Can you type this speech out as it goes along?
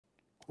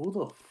Who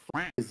the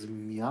fuck is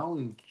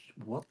meowing?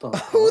 What the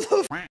Who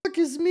the fuck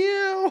is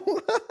meow?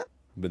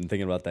 Been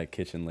thinking about that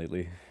kitchen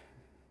lately.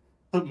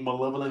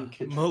 Malevolent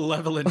kitchen.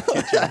 Malevolent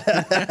kitchen.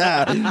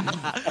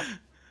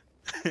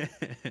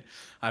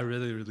 I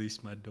really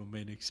released my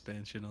domain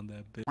expansion on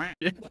that bit.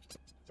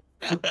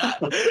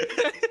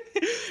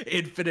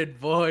 Infinite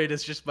void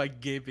is just my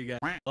gaping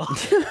eye.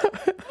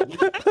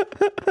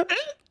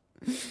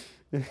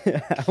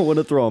 I want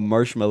to throw a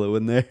marshmallow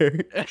in there.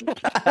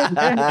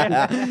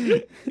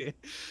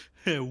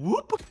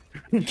 Whoop.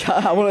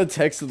 God, I want to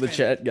text in the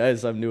chat,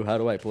 guys. I'm new. How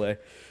do I play?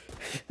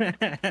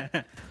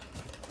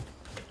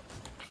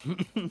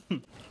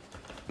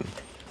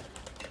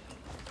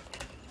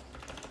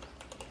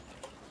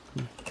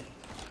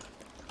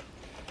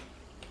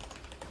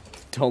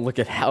 Don't look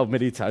at how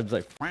many times I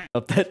f***ed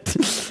up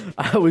that.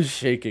 I was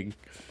shaking.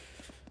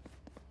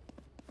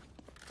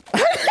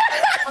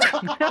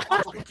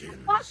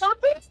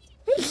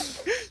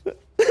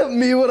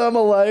 Me when I'm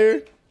a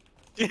liar.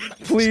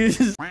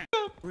 Please.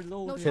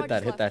 No Hit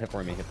that hit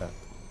for me, hit that.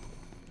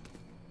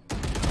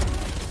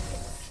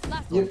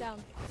 Last one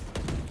down.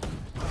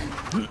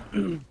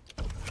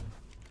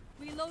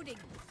 Reloading.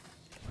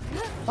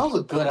 That was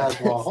a good ass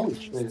wall. Holy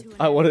shit.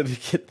 I wanted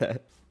to get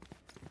that.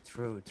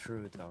 True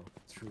though.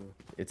 True.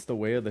 It's the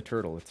way of the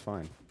turtle, it's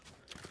fine.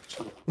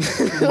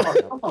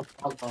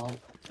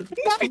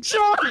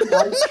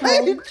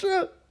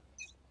 Nitro!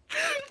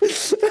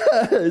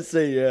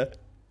 Say yeah.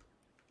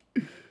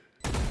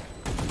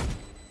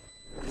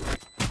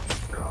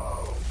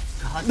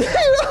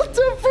 Don't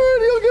defer,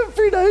 you'll get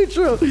free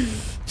nitro.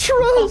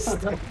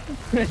 Trust.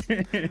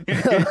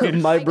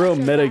 My bro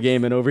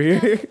metagaming over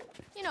here.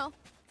 You know,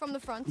 from the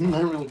front. I'm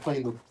not really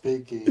playing the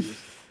big games.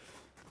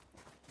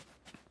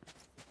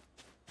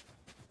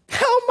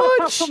 How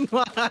much?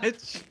 How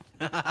much?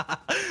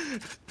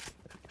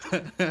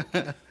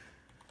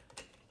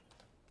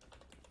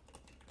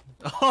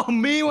 Oh,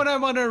 me when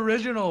I'm on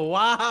original.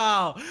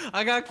 Wow.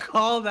 I got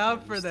called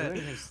out for that.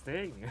 Doing his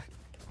thing.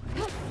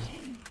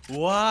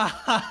 Wow.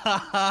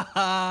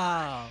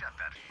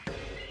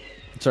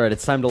 It's alright,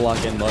 it's time to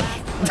lock in, Bush.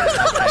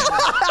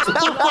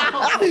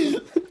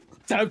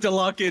 Time to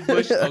lock in,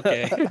 Bush.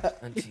 Okay.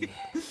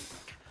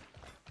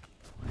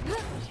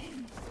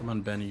 Come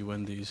on, Benny, you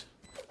win these.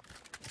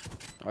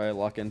 Alright,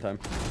 lock in time.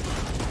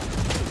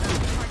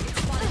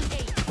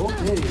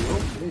 Okay.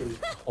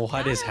 Oh,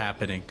 what is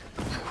happening?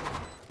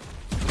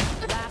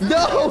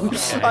 No!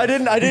 I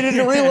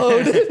didn't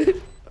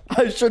reload!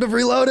 I should have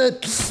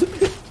reloaded!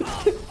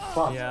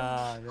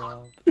 Yeah.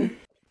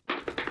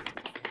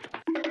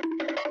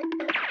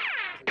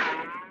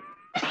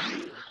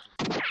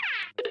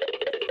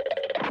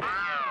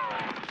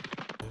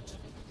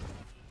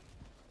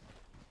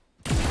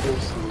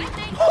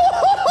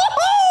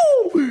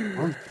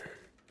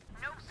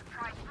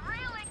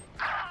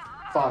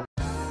 Fuck.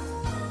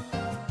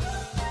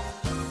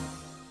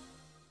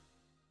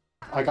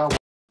 I got one.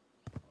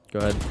 Go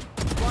ahead.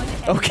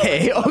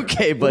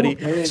 Okay, buddy.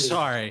 Okay.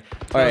 Sorry.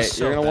 Alright,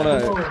 So you're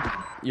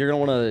gonna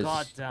wanna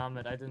God damn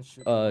it! I didn't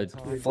shoot.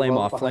 flame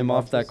off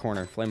that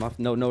corner. Flame off.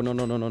 No.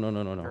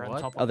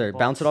 What? Other,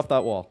 bounce it off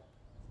that wall.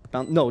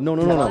 No.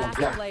 Last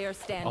player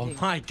standing.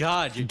 Oh my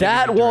God! You're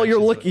That giving me wall you're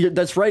directions. looking,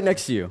 that's right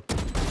next to you.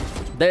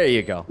 There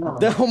you go.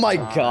 Oh my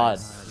God.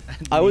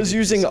 I was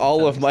using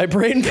all of my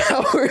brain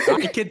power.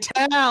 I can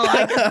tell.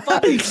 I can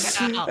fucking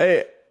tell.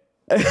 Hey,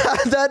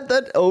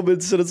 that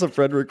Omen sent us a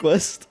friend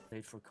request.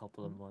 Played for a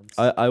couple of months.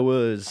 I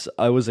was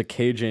a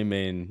KJ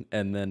main,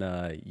 and then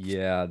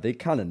yeah, they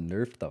kind of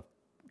nerfed the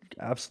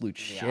absolute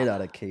shit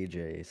out of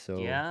KJ. So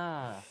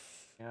Yeah.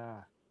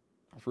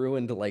 I've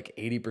ruined like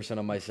 80%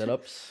 of my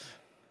setups.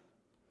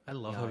 I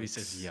love how he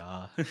says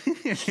yeah.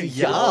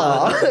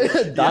 Yeah,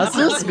 das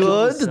ist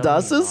good.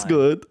 Das ist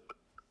good.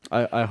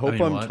 I hope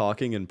mean, I'm what?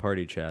 talking in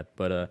party chat,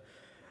 but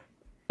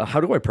how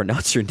do I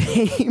pronounce your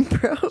name,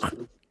 bro?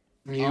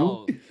 Mew?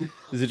 Oh,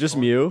 Is it just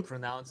Mew?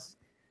 pronounce.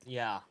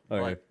 Yeah,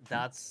 Okay.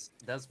 but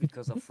that's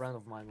because a friend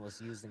of mine was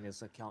using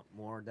his account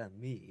more than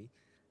me,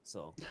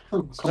 so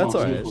That's all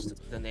right.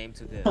 changed the name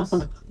to this.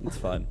 It's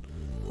fine.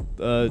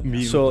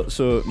 Mew. So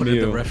Put in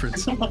the Mew.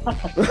 reference.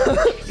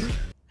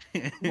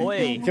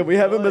 Boy, Can we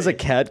have him as a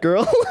cat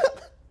girl?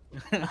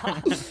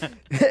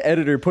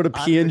 Editor, put a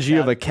PNG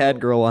of a cat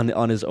girl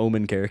on his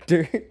Omen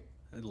character.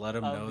 Let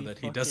him I'll know be that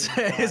he fucking does.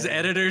 His fine.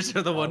 editors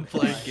are the one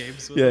playing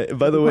games with Yeah. him.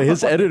 By the way,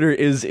 his editor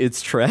is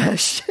It's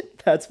Trash.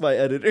 That's my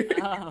editor.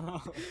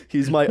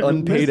 He's my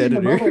unpaid Missing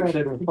editor. another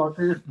editor,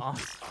 fucker.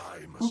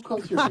 Who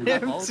calls your I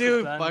name? am Also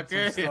too, plan to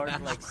fucker.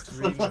 start, like,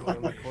 streaming or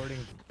recording.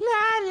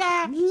 La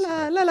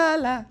la la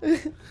la.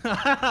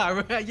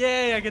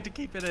 Yay! I get to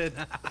keep it in.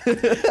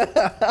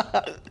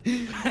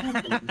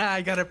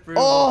 I got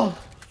approval. Oh!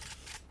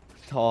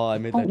 Oh, I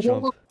made that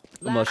jump.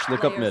 Mush,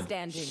 look up player mid.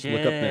 standing.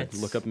 Look up mid.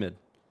 Shit. Look up mid.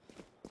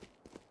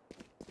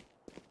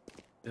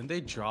 Didn't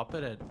they drop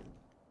it at?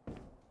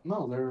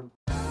 No, they're.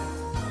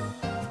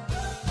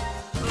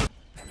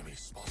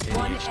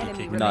 One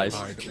enemy Nice.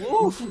 remaining.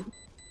 Oof.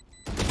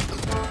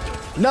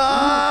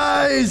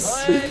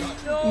 Nice! Hey.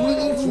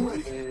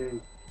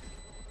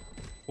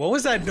 What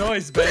was that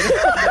noise, man?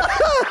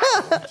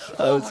 That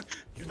was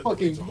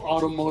Fucking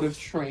automotive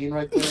train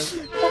right there.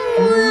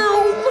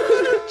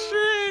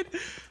 Shit.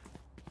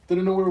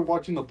 Didn't know we were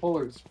watching the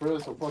Polar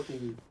Express or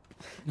fucking.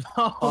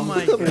 Oh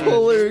my the god.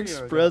 Polar You're gonna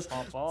Express.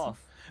 Pop off.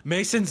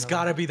 Mason's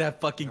gotta be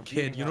that fucking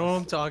kid. You know what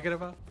I'm talking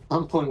about?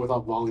 I'm playing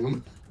without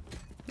volume.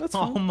 That's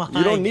Oh fine. my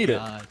You don't need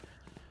god.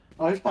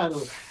 I've had a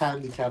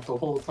handicap the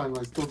whole time.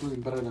 I'm still doing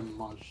better than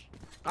Mosh.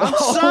 I'm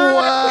Oh, sorry.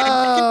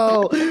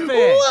 wow!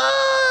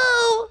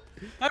 Wow!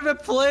 I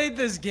haven't played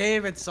this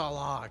game in so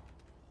long.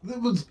 It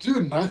was,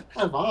 dude, not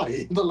have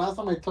I. The last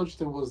time I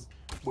touched it was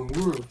when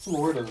we were in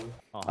Florida.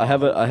 I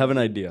have an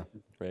idea,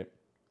 right?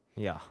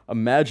 Yeah.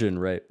 Imagine,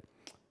 right,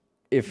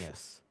 if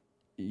Yes.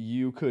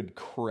 you could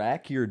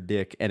crack your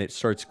dick and it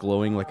starts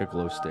glowing like a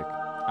glow stick.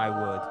 I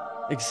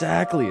would.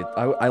 Exactly.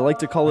 I like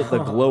to call it the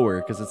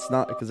glower because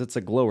it's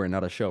a glower,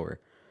 not a shower.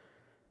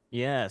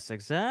 Yes,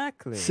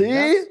 exactly.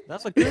 See?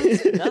 That's a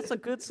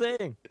good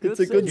saying. It's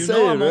a good You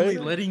saying, know I'm only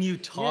right? letting you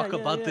talk yeah,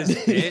 about yeah.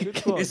 this bit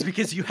Good call. is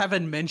because you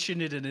haven't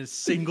mentioned it in a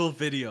single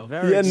video.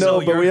 Very Yeah, good. no,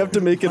 So but we you're have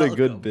to make it a good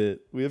welcome.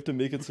 bit. We have to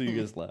make it so you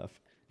guys laugh.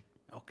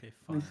 Okay,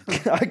 fine.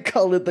 I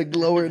call it the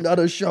glower, not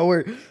a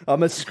shower. I'm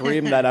gonna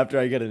scream that after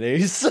I get an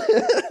ace.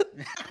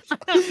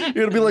 You're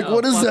gonna be like, No,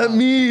 what does fuck that off.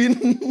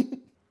 mean?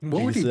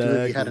 What would he do if he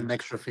had Exactly. an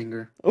extra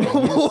finger?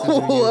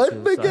 What,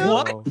 Miguel?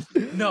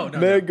 What? No, no.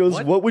 Man no.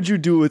 goes, what would you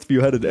do if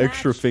you had an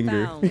extra Match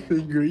finger? found.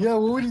 Finger? Yeah,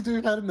 what would he do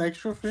if he had an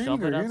extra Shove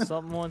finger? it You up know?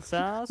 someone's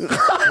ass.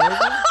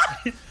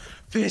 Maybe?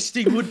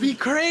 Fisting would be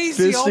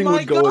crazy. Fisting Oh my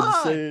would go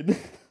god. insane.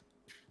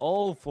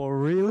 Oh, for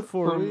real,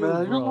 for Oh, real, man,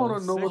 I bro.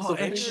 wanna know what's Oh,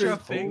 the extra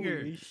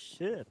finger. finger. Holy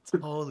shit.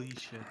 Holy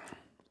shit.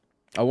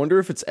 I wonder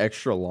if it's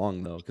extra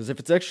long though, because if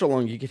it's extra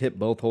long, you could hit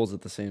both holes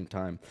at the same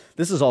time.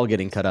 This is all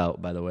getting cut out,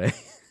 by the way.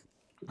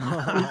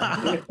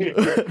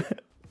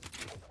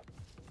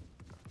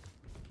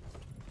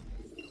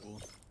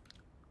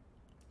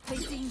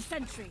 Placing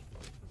sentry.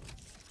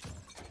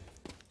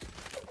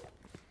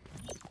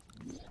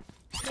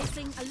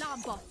 Placing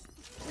alarm bot.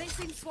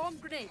 Placing swarm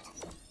grenade.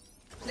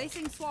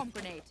 Placing swarm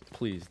grenade.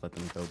 Please let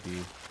them go B.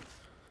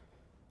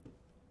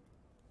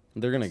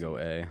 They're gonna go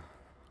A.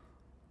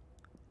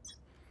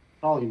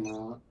 Probably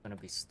not. Gonna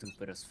be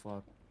stupid as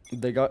fuck.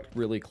 They got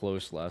really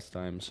close last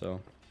time,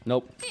 so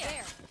nope.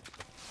 There.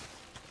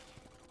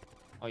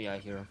 Oh yeah, I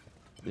hear him.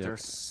 Yeah.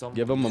 There's some.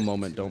 Give them a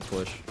moment. Don't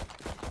push.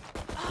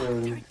 They're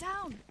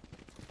down.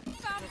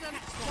 Found them.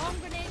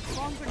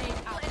 Swarm grenade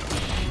out.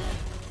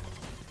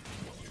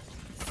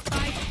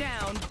 Spike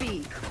down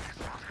B.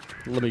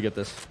 Let me get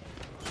this.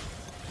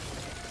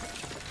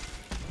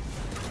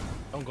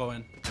 Don't go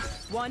in.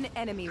 One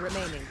enemy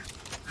remaining.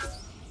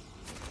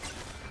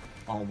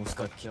 Almost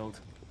got killed.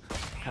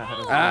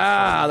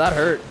 Ah, that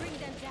hurt. Bring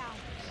them down.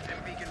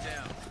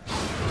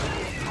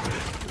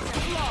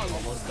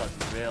 Almost got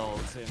drilled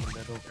in the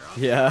middle.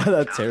 Yeah,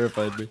 that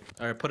terrified me.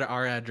 All right, put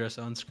our address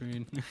on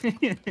screen.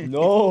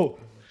 No.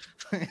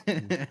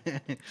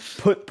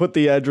 Put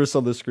the address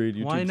on the screen.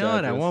 YouTube's Why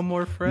not? I address. want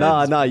more friends.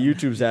 Nah,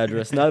 YouTube's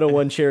address.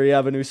 901 Cherry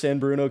Avenue, San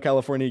Bruno,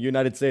 California,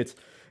 United States.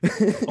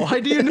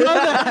 Why do you know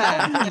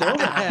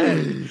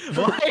that?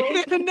 Why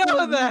do you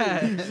know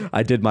that?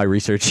 I did my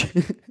research.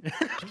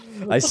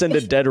 I send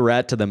a dead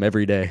rat to them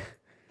every day.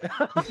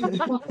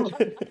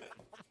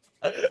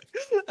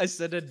 I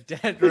said a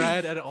dead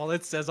rat, and all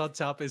it says on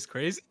top is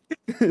crazy.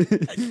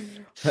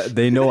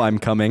 They know I'm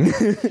coming.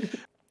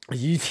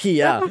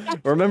 Yeah.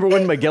 Remember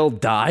when Miguel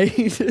died?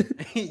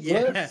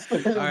 Yeah. All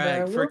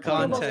right. For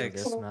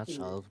context, This match,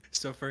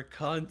 so for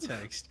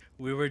context,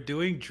 we were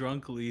doing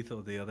drunk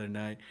lethal the other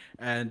night,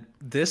 and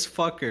this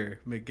fucker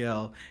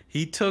Miguel,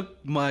 he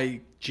took my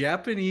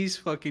Japanese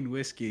fucking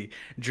whiskey,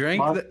 drank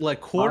Mosh, the,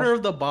 like quarter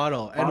of the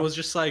bottle, and Mosh. was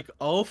just like,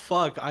 "Oh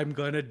fuck, I'm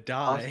gonna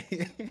die."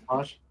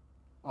 Mosh.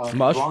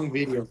 Mosh? Wrong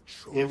video.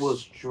 It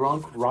was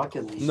drunk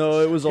Rocket League. No,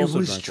 it was It also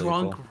was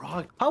drunk. drunk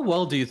rock. How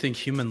well do you think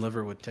human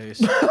liver would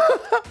taste?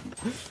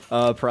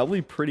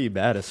 Probably pretty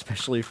bad,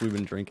 especially if we've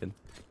been drinking.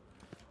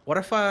 What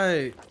if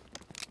I?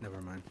 Never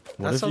mind.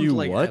 What That if sounds you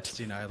like what?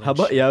 Epstein Island How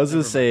about shit. yeah? I was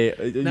gonna Never say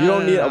you No, don't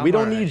no, need. no, we I'm don't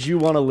alright. need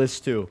you on a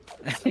list too.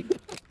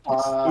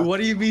 mind.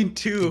 What do you mean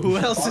two? Who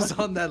else is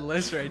on that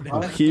list right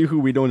now? He who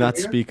we do not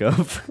speak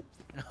of.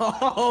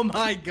 Oh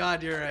my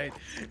god, you're right.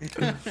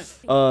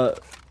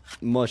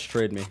 Mush,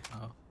 trade me.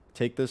 Oh.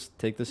 Take this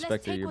Let's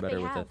Spectre. take You're what better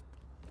they with have. it.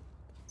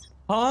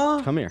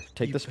 Huh? Come here.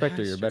 Take You the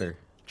Spectre. You're bastard. better.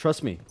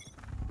 Trust me.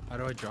 How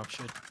do I drop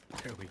shit?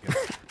 There we go.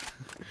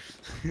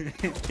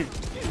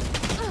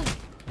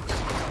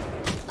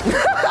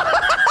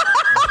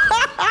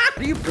 How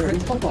do you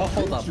oh,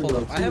 hold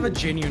up. I have a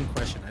genuine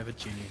question.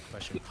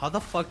 How the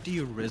fuck do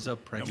you rizz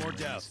up pregnant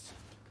ladies?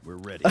 We're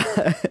ready.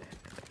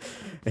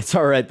 It's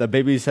all right. The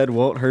baby's head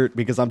won't hurt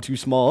because I'm too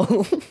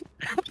small.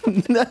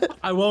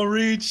 I won't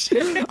reach.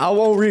 I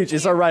won't reach.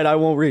 It's all right. I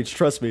won't reach.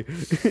 Trust me.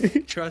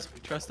 Trust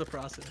the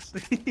process.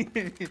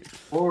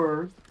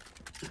 Or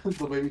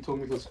The baby told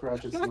me to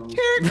scratch its nose.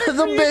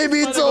 The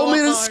baby told me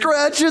to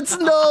scratch its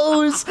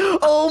nose.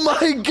 Oh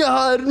my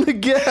God,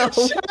 Miguel.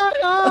 Shut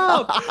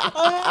up!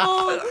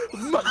 Oh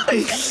my!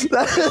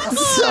 That is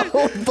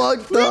so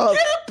fucked up.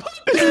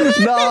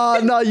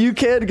 Nah, you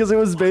can't because it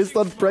was based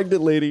on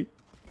pregnant lady.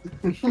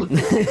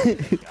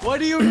 What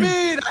do you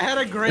mean? I had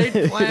a great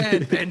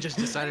plan. Ben just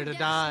decided to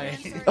die.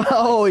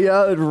 Oh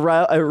yeah,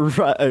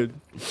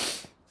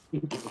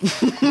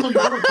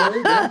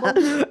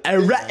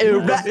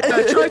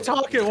 Try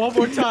talking one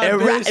more time,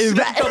 bitch.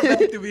 Come back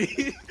to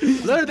me.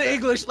 Learn the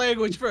English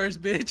language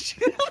first, bitch.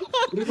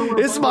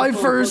 It's my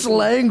first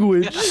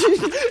language.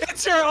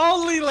 It's your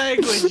only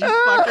language, you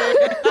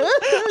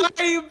fucker.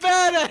 Are you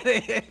bad at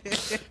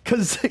it?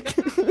 Cause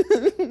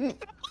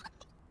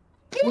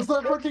Was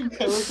that fucking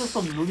character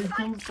from Looney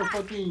Tunes, the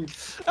fucking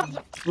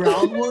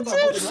brown one?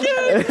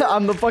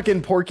 I'm the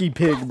fucking Porky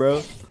Pig,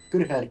 bro.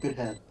 Good head, good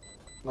head.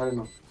 I don't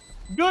know.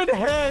 Good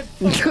head.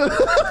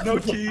 No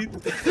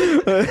teeth.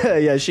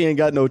 Yeah, she ain't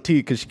got no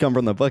teeth because she come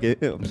from the bucket.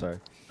 I'm sorry.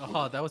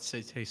 Oh, that would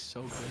taste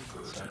so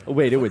good. Sorry.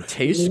 Wait, it would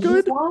taste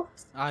good?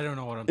 I don't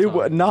know what I'm talking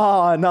about.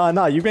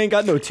 Nah. You ain't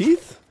got no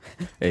teeth?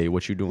 Hey,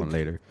 what you doing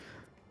later?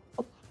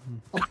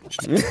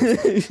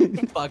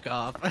 Fuck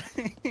off.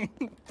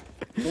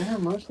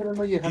 Damn, I didn't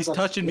know you had He's that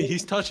touching me. skill.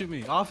 He's touching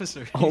me.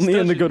 Officer. Only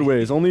in the good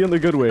ways. Only in the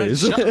good ways.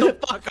 Shut the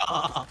fuck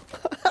up.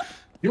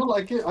 You'll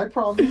like it, I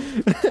promise.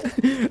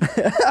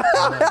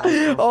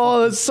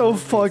 Oh, that's so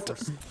fucked.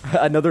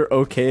 Another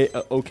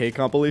okay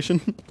compilation.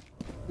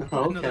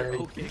 Okay.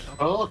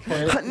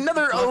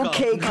 Another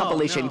okay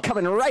compilation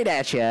coming right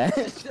at you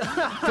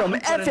from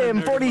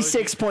FM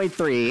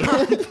 46.3.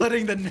 I'm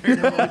putting the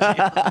nerd emoji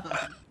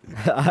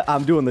on.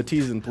 I'm doing the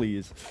tease and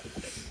please.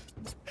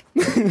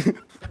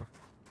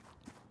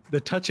 The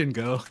touch and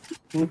go.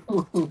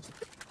 Oh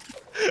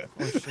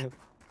shit.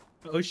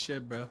 Oh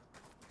shit, bro.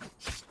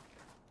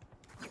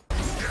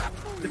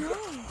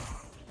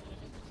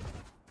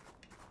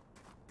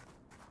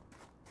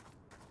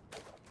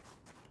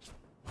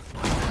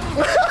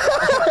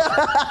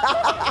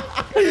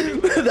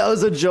 That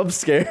was a jump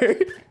scare.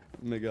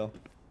 Miguel,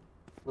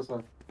 What's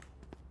up?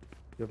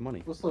 you have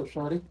money. What's up,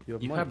 shawty? You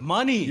have You money. have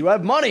money. You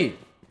have money.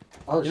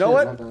 Oh, You know shit,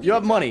 my what? bad. You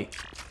have money.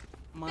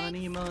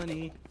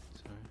 Money.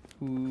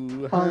 Sorry.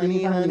 Ooh,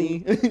 Honey,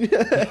 honey.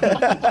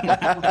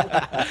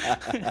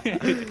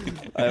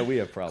 We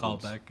have Call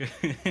problems.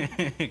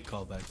 back.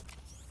 Call back.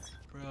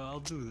 Bro, I'll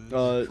do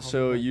this.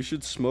 So you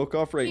should smoke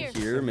off right Here.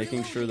 here,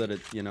 making sure that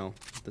it, the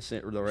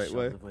right Shove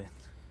way, it away.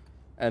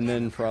 and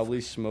then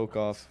probably smoke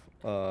off,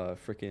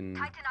 freaking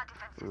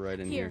right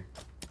in here.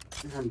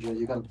 Damn, Jay,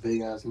 you got a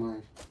big ass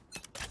knife.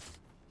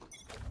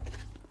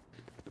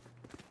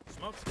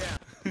 Smoke's down.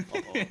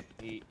 Uh-oh.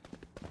 He...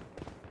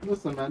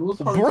 Listen, man, what's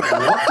hard?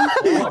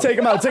 Bro. Take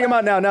him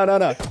out now.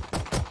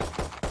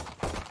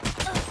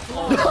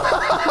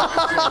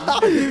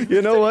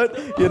 You know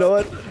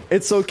what?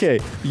 It's okay.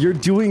 You're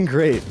doing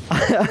great.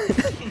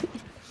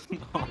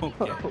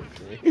 Okay.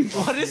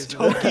 What is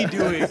Toki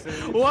doing?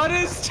 What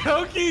is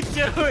Toki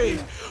doing?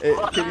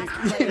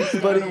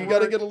 Buddy, you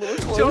gotta get a little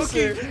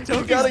closer. Toki's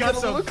You gotta got get a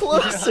little some-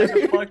 closer.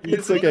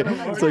 It's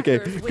okay.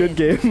 Good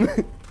game.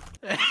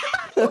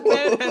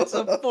 Man had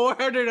some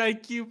 400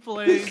 IQ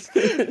plays.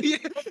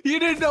 You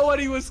didn't know what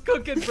he was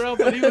cooking, bro,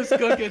 but he was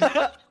cooking.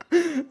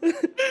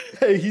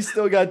 Hey, he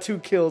still got 2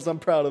 kills. I'm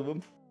proud of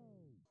him.